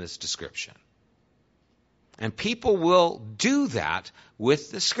fits in this description. And people will do that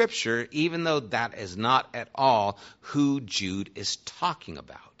with the Scripture, even though that is not at all who Jude is talking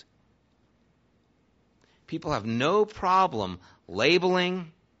about. People have no problem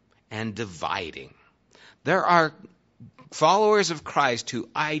labeling and dividing. There are followers of Christ who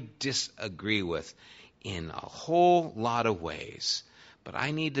I disagree with in a whole lot of ways. But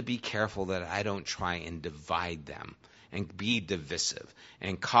I need to be careful that I don't try and divide them and be divisive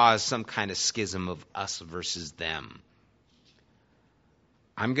and cause some kind of schism of us versus them.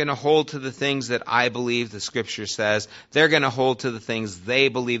 I'm going to hold to the things that I believe the Scripture says. They're going to hold to the things they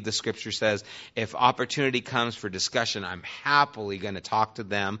believe the Scripture says. If opportunity comes for discussion, I'm happily going to talk to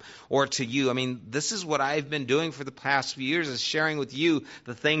them or to you. I mean, this is what I've been doing for the past few years, is sharing with you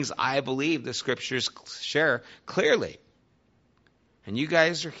the things I believe the Scriptures share clearly. And you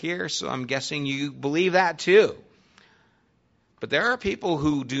guys are here, so I'm guessing you believe that too. But there are people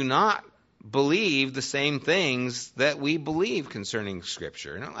who do not believe the same things that we believe concerning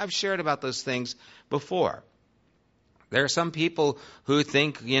Scripture. And I've shared about those things before. There are some people who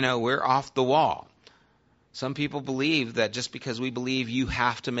think, we're off the wall. Some people believe that just because we believe you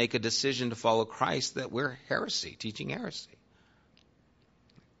have to make a decision to follow Christ, that we're teaching heresy.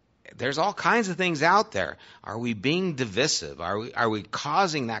 There's all kinds of things out there. Are we being divisive? Are we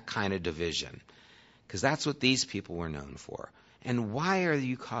causing that kind of division? Because that's what these people were known for. And why are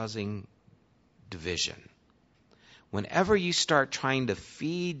you causing division? Whenever you start trying to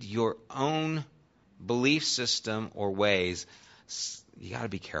feed your own belief system or ways, you got to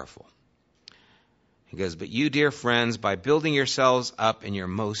be careful. He goes, but you, dear friends, by building yourselves up in your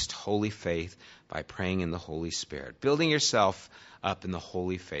most holy faith, by praying in the Holy Spirit. Building yourself up in the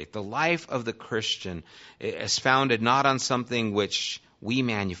holy faith. The life of the Christian is founded not on something which we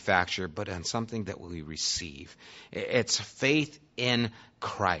manufacture, but on something that we receive. It's faith in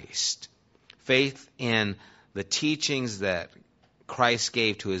Christ. Faith in the teachings that Christ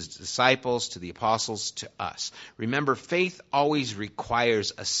gave to his disciples, to the apostles, to us. Remember, faith always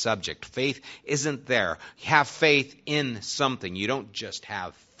requires a subject. Faith isn't there. You have faith in something. You don't just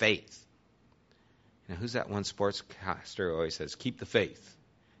have faith. Now, who's that one sportscaster who always says, keep the faith?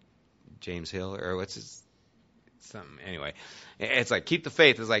 James Hill, or what's his something? Anyway, it's like, keep the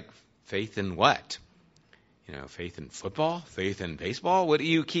faith. It's like, faith in what? Faith in football? Faith in baseball? What do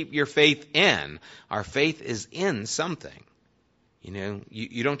you keep your faith in? Our faith is in something.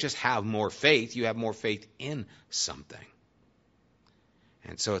 You don't just have more faith, you have more faith in something.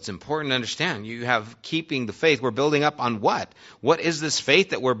 And so it's important to understand, you have keeping the faith. We're building up on what? What is this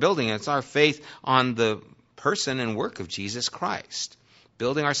faith that we're building? It's our faith on the person and work of Jesus Christ.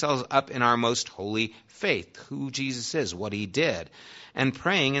 Building ourselves up in our most holy faith, who Jesus is, what he did, and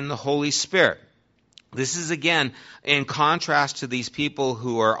praying in the Holy Spirit. This is, again, in contrast to these people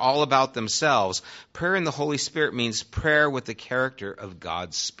who are all about themselves. Prayer in the Holy Spirit means prayer with the character of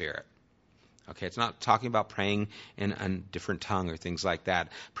God's Spirit. Okay, it's not talking about praying in a different tongue or things like that.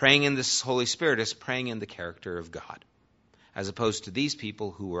 Praying in this Holy Spirit is praying in the character of God, as opposed to these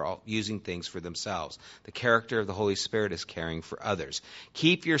people who are all using things for themselves. The character of the Holy Spirit is caring for others.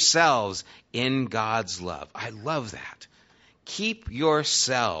 Keep yourselves in God's love. I love that. Keep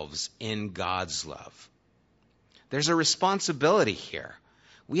yourselves in God's love. There's a responsibility here.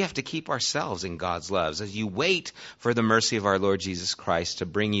 We have to keep ourselves in God's love. As you wait for the mercy of our Lord Jesus Christ to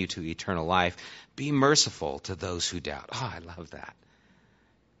bring you to eternal life, be merciful to those who doubt. Oh, I love that.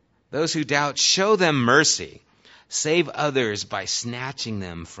 Those who doubt, show them mercy. Save others by snatching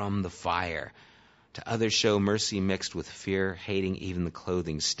them from the fire. To others show mercy mixed with fear, hating even the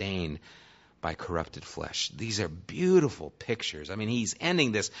clothing stained by corrupted flesh. These are beautiful pictures. I mean, he's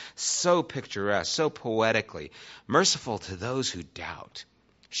ending this so picturesque, so poetically. Merciful to those who doubt.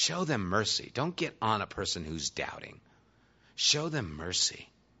 Show them mercy. Don't get on a person who's doubting. Show them mercy.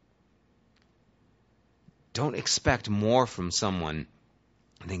 Don't expect more from someone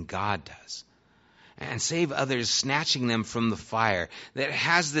than God does. And save others, snatching them from the fire. That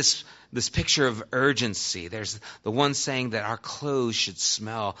has this picture of urgency. There's the one saying that our clothes should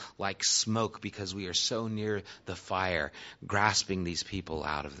smell like smoke because we are so near the fire, grasping these people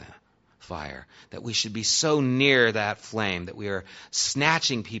out of the fire. That we should be so near that flame that we are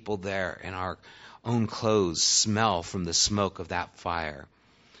snatching people there, and our own clothes smell from the smoke of that fire.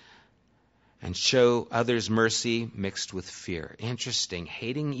 And show others mercy mixed with fear. Interesting.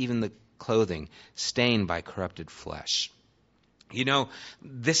 Hating even the clothing stained by corrupted flesh.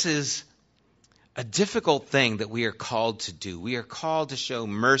 This is a difficult thing that we are called to do. We are called to show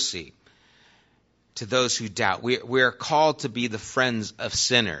mercy to those who doubt. We are called to be the friends of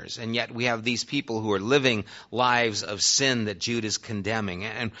sinners, and yet we have these people who are living lives of sin that Jude is condemning,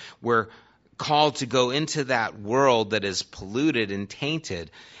 and we're called to go into that world that is polluted and tainted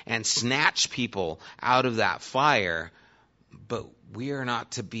and snatch people out of that fire, but we are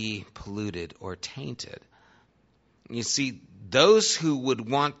not to be polluted or tainted. You see, those who would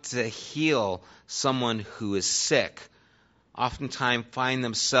want to heal someone who is sick oftentimes find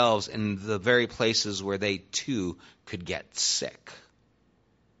themselves in the very places where they too could get sick.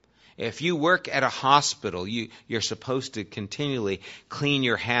 If you work at a hospital, you're supposed to continually clean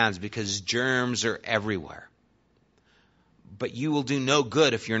your hands because germs are everywhere. But you will do no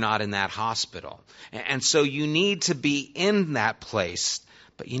good if you're not in that hospital. And so you need to be in that place,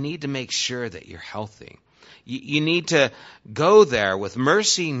 but you need to make sure that you're healthy. You need to go there with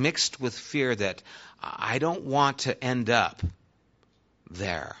mercy mixed with fear that I don't want to end up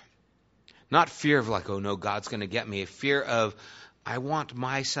there. Not fear of like, oh no, God's going to get me. A fear of, I want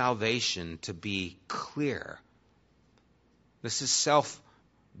my salvation to be clear. This is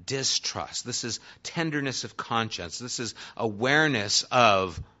self-distrust. This is tenderness of conscience. This is awareness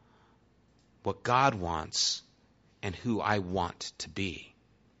of what God wants and who I want to be.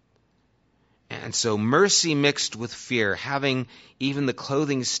 And so mercy mixed with fear, having even the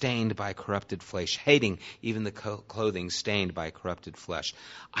clothing stained by corrupted flesh, hating even the clothing stained by corrupted flesh.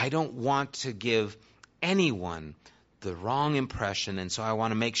 I don't want to give anyone the wrong impression, and so I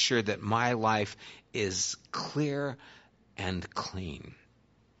want to make sure that my life is clear and clean.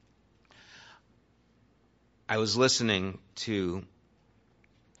 I was listening to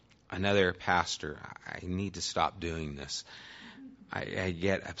another pastor. I need to stop doing this. I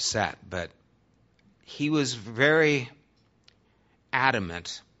get upset, but he was very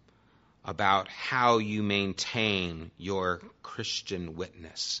adamant about how you maintain your Christian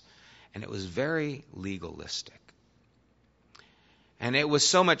witness. And it was very legalistic. And it was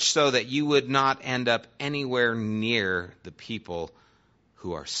so much so that you would not end up anywhere near the people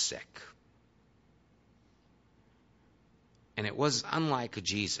who are sick. And it was unlike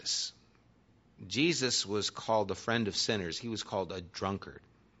Jesus. Jesus was called a friend of sinners. He was called a drunkard.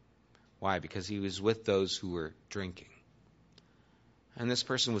 Why? Because he was with those who were drinking. And this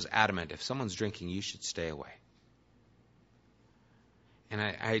person was adamant, if someone's drinking, you should stay away. And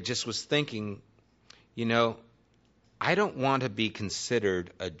I just was thinking, I don't want to be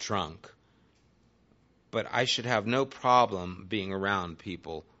considered a drunk, but I should have no problem being around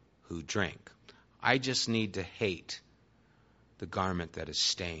people who drink. I just need to hate the garment that is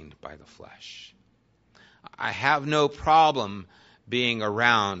stained by the flesh. I have no problem being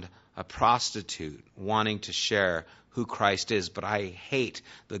around a prostitute wanting to share who Christ is, but I hate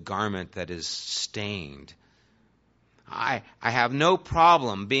the garment that is stained. I have no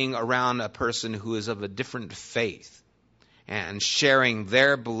problem being around a person who is of a different faith and sharing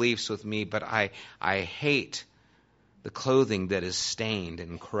their beliefs with me, but I hate the clothing that is stained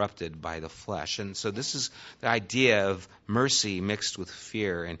and corrupted by the flesh. And so this is the idea of mercy mixed with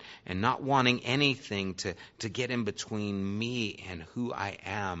fear and not wanting anything to get in between me and who I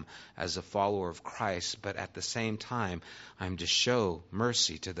am as a follower of Christ. But at the same time, I'm to show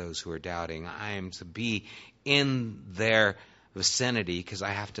mercy to those who are doubting. I am to be in their vicinity because I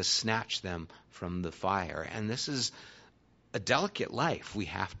have to snatch them from the fire. And this is a delicate life we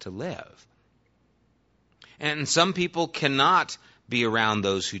have to live. And some people cannot be around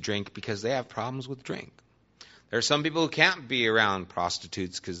those who drink because they have problems with drink. There are some people who can't be around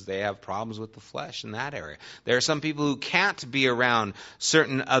prostitutes because they have problems with the flesh in that area. There are some people who can't be around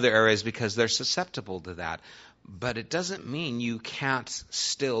certain other areas because they're susceptible to that. But it doesn't mean you can't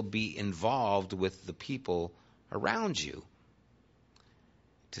still be involved with the people around you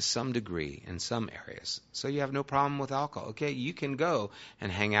to some degree in some areas. So you have no problem with alcohol. Okay, you can go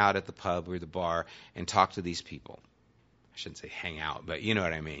and hang out at the pub or the bar and talk to these people. I shouldn't say hang out, but you know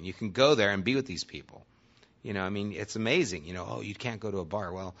what I mean. You can go there and be with these people. It's amazing. You can't go to a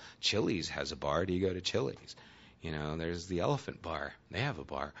bar. Well, Chili's has a bar. Do you go to Chili's? There's the Elephant Bar. They have a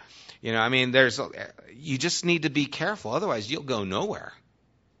bar. You just need to be careful. Otherwise, you'll go nowhere.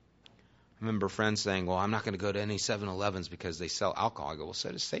 I remember friends saying, well, I'm not going to go to any 7-Elevens because they sell alcohol. I go, well,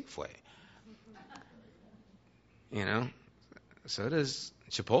 so does Safeway. So does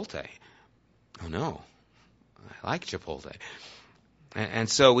Chipotle. Oh, no. I like Chipotle. And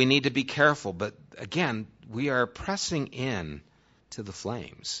so we need to be careful. But again, we are pressing in to the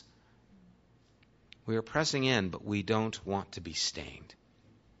flames. We are pressing in, but we don't want to be stained.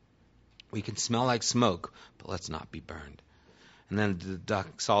 We can smell like smoke, but let's not be burned. And then the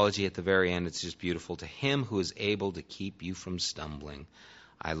doxology at the very end, it's just beautiful. To him who is able to keep you from stumbling.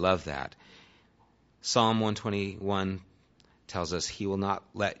 I love that. Psalm 121 tells us, he will not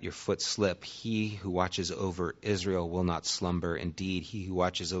let your foot slip. He who watches over Israel will not slumber. Indeed, he who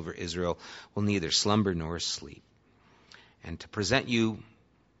watches over Israel will neither slumber nor sleep. And to present you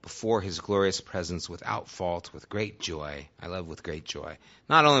before his glorious presence without fault, with great joy. I love with great joy.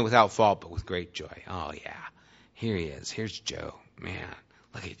 Not only without fault, but with great joy. Oh, yeah. Here he is. Here's Joe. Man,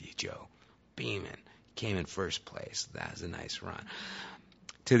 look at you, Joe. Beaming. Came in first place. That was a nice run.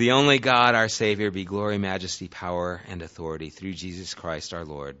 To the only God, our Savior, be glory, majesty, power, and authority through Jesus Christ our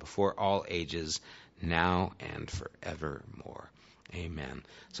Lord, before all ages, now and forevermore. Amen.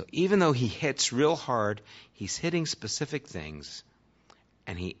 So even though he hits real hard, he's hitting specific things,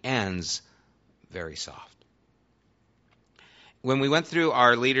 and he ends very soft. When we went through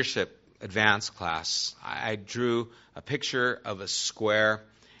our leadership advanced class, I drew a picture of a square,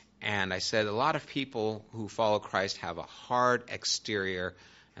 and I said a lot of people who follow Christ have a hard exterior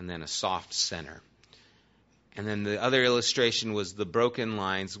and then a soft center. And then the other illustration was the broken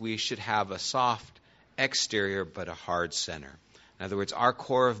lines. We should have a soft exterior but a hard center. In other words, our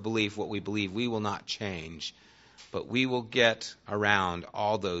core of belief, what we believe, we will not change, but we will get around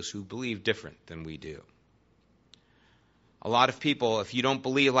all those who believe different than we do. A lot of people, if you don't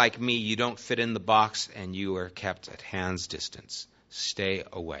believe like me, you don't fit in the box and you are kept at hand's distance. Stay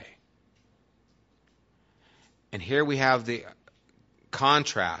away. And here we have the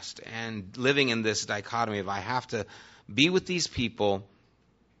contrast and living in this dichotomy of I have to be with these people.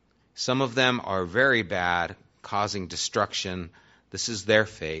 Some of them are very bad, causing destruction. This is their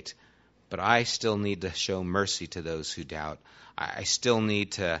fate. But I still need to show mercy to those who doubt. I still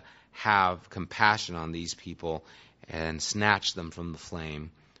need to have compassion on these people and snatch them from the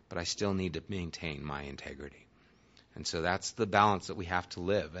flame. but I still need to maintain my integrity. And so that's the balance that we have to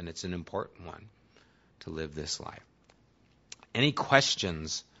live, and it's an important one to live this life. Any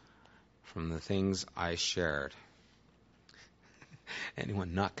questions from the things I shared?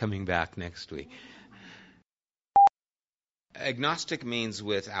 Anyone not coming back next week? Agnostic means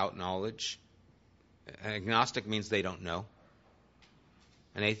without knowledge. Agnostic means they don't know.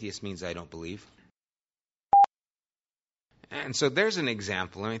 An atheist means I don't believe. And so there's an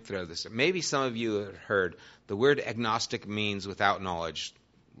example. Let me throw this. Maybe some of you have heard the word agnostic means without knowledge,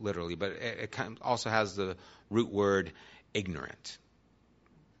 literally, but it also has the root word ignorant.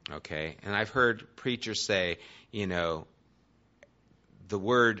 Okay? And I've heard preachers say, the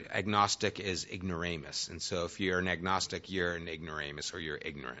word agnostic is ignoramus. And so if you're an agnostic, you're an ignoramus, or you're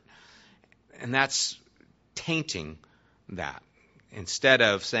ignorant. And that's tainting that. Instead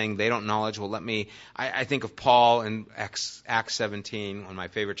of saying they don't knowledge, well, I think of Paul in Acts 17, one of my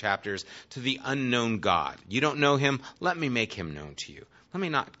favorite chapters, to the unknown God. You don't know him, let me make him known to you. Let me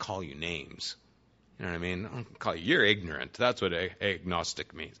not call you names. You know what I mean? I'll call you, you're ignorant. That's what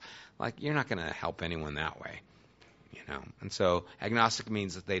agnostic means. Like, you're not going to help anyone that way. And so agnostic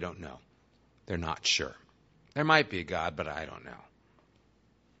means that they don't know. They're not sure. There might be a God, but I don't know.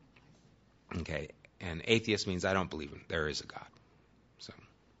 Okay, and atheist means I don't believe there is a God. So,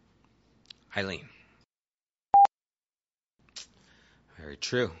 Eileen. Very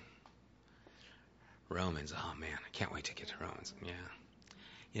true. Romans, oh man, I can't wait to get to Romans.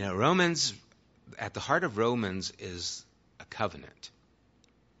 Yeah. Romans, at the heart of Romans is a covenant.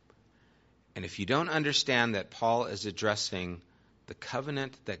 And if you don't understand that Paul is addressing the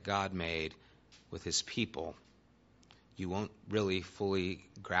covenant that God made with his people, you won't really fully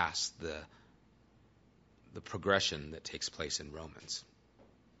grasp the progression that takes place in Romans.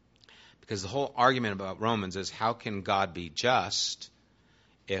 Because the whole argument about Romans is, how can God be just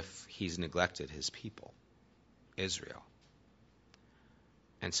if he's neglected his people, Israel?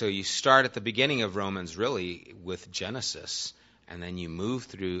 And so you start at the beginning of Romans really with Genesis, and then you move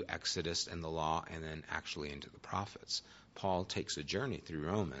through Exodus and the law, and then actually into the prophets. Paul takes a journey through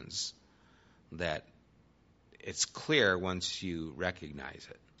Romans that it's clear once you recognize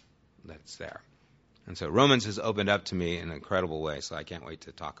it, that it's there. And so Romans has opened up to me in an incredible way, so I can't wait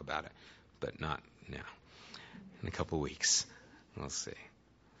to talk about it, but not now. In a couple weeks. We'll see.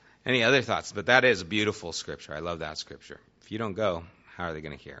 Any other thoughts? But that is a beautiful scripture. I love that scripture. If you don't go, how are they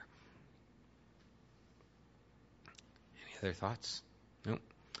going to hear? Any other thoughts? Nope.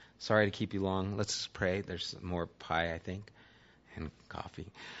 Sorry to keep you long. Let's pray. There's more pie, I think, and coffee.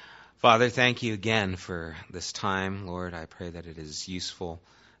 Father, thank you again for this time. Lord, I pray that it is useful,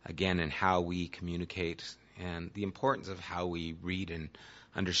 again, in how we communicate and the importance of how we read and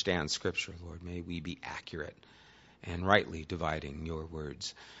understand Scripture, Lord. May we be accurate and rightly dividing your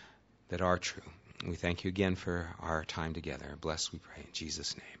words that are true. We thank you again for our time together. Bless, we pray, in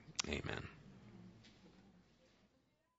Jesus' name. Amen.